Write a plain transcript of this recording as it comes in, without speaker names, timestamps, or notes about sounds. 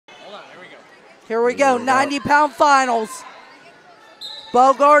Here we go, 90-pound finals.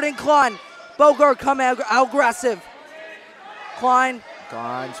 Bogart and Klein. Bogart coming out aggressive. Klein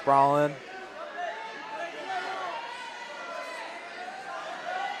sprawling.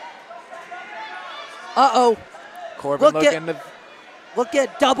 Uh-oh. Corbin looking to... Look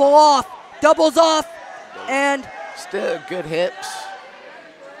at double off. Doubles off. And... Still good hips.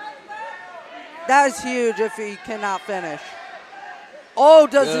 That is huge if he cannot finish. Oh,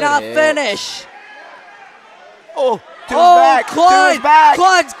 does good not hips. finish. Oh, to his back. Klein. To his back.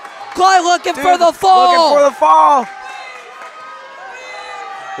 Klein looking for the fall. Looking for the fall.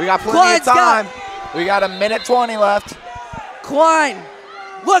 We got plenty of time. We got 1:20 left. Klein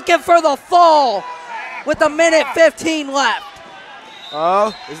looking for the fall with 1:15 left.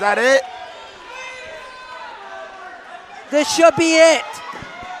 Oh, is that it? This should be it.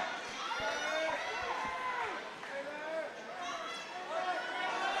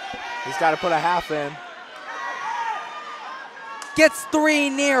 He's got to put a half in. Gets 3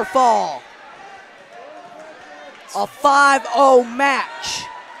 near fall. A 5-0 match.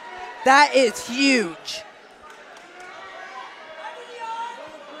 That is huge.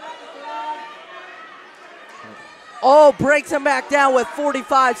 Oh, breaks him back down with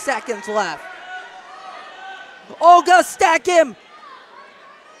 45 seconds left. Oh, go stack him.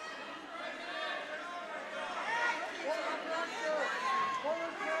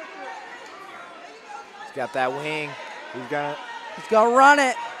 He's got that wing. He's gonna run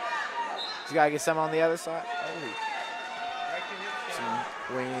it. He's got to get some on the other side. Oh.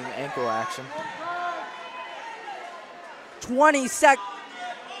 Some wing ankle action. 20 seconds.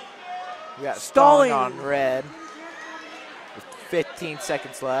 We got stalling on red. With 15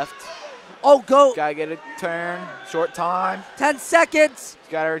 seconds left. Oh, go. Gotta get a turn. Short time. 10 seconds.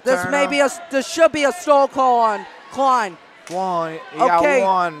 Got to return. This should be a stall call on Klein. He got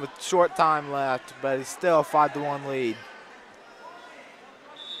 1 with short time left, but he's still a 5-1 lead.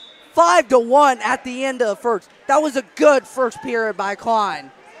 5-1 at the end of the first. That was a good first period by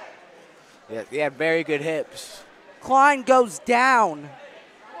Klein. Yeah, he had very good hips. Klein goes down.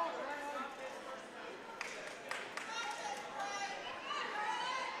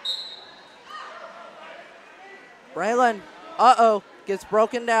 Braylon, gets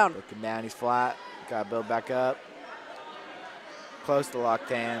broken down. Looking down, he's flat. Got to build back up. Close to locked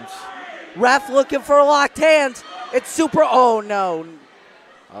hands. Ref looking for locked hands. It's super, oh no.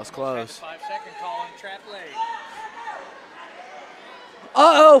 That was close. 5-second call on trap leg.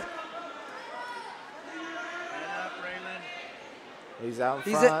 Uh-oh. Up, he's out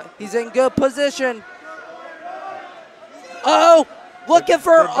in front. He's in good position. Uh-oh. Looking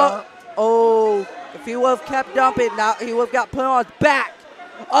for, if he would have kept dumping, now he would have got put on his back.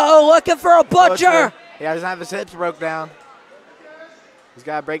 Uh-oh, looking for a butcher. He doesn't have his hips broke down. He's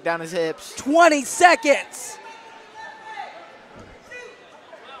got to break down his hips. 20 seconds.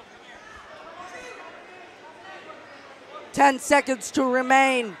 Ten seconds to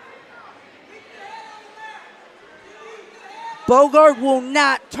remain. Bogart will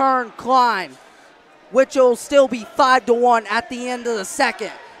not turn Klein, which will still be 5-1 at the end of the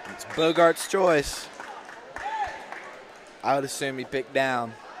second. It's Bogart's choice. I would assume he picked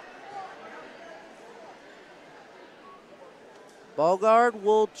down. Bogart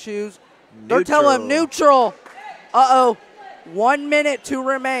will choose. Neutral. They're telling him neutral. Uh-oh. 1 minute to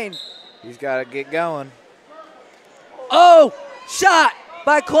remain. He's got to get going. Oh, shot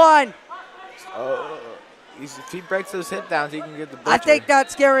by Klein. Oh, if he breaks those hip downs, he can get the butcher. I think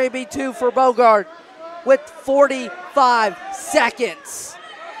that's scary to be 2 for Bogart with 45 seconds.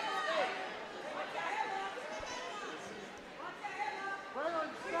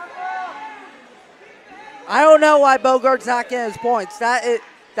 I don't know why Bogart's not getting his points. That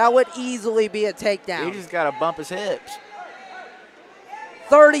would easily be a takedown. He just got to bump his hips.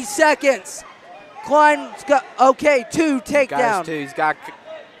 30 seconds. Klein's got, 2 takedowns. He's got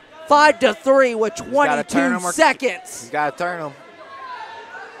 5-3 with 22 seconds. He's got to turn him.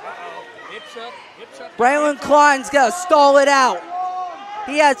 Hips up. Braylon Klein's got to stall it out.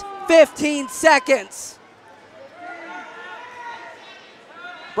 He has 15 seconds.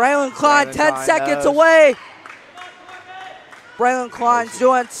 Braylon Klein 10 seconds away. Braylon Klein's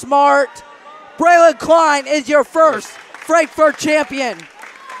doing smart. Braylon Klein is your first Frankfurt champion.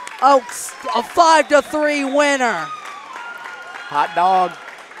 A 5-3 winner. Hot dog.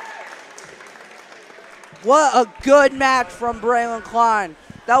 What a good match from Braylon Klein.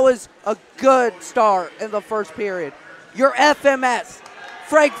 That was a good start in the first period. Your FMS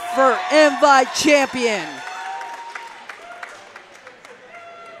Frankfurt Invite champion.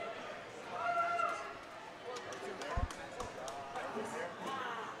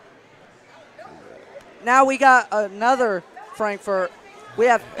 Now we got another Frankfurt. We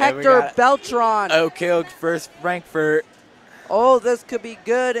have Hector Beltran. Oak Hill versus Frankfurt. Oh, this could be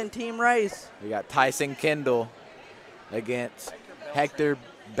good in team race. We got Tyson Kendall against Hector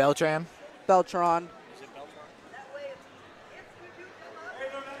Beltran. Beltran.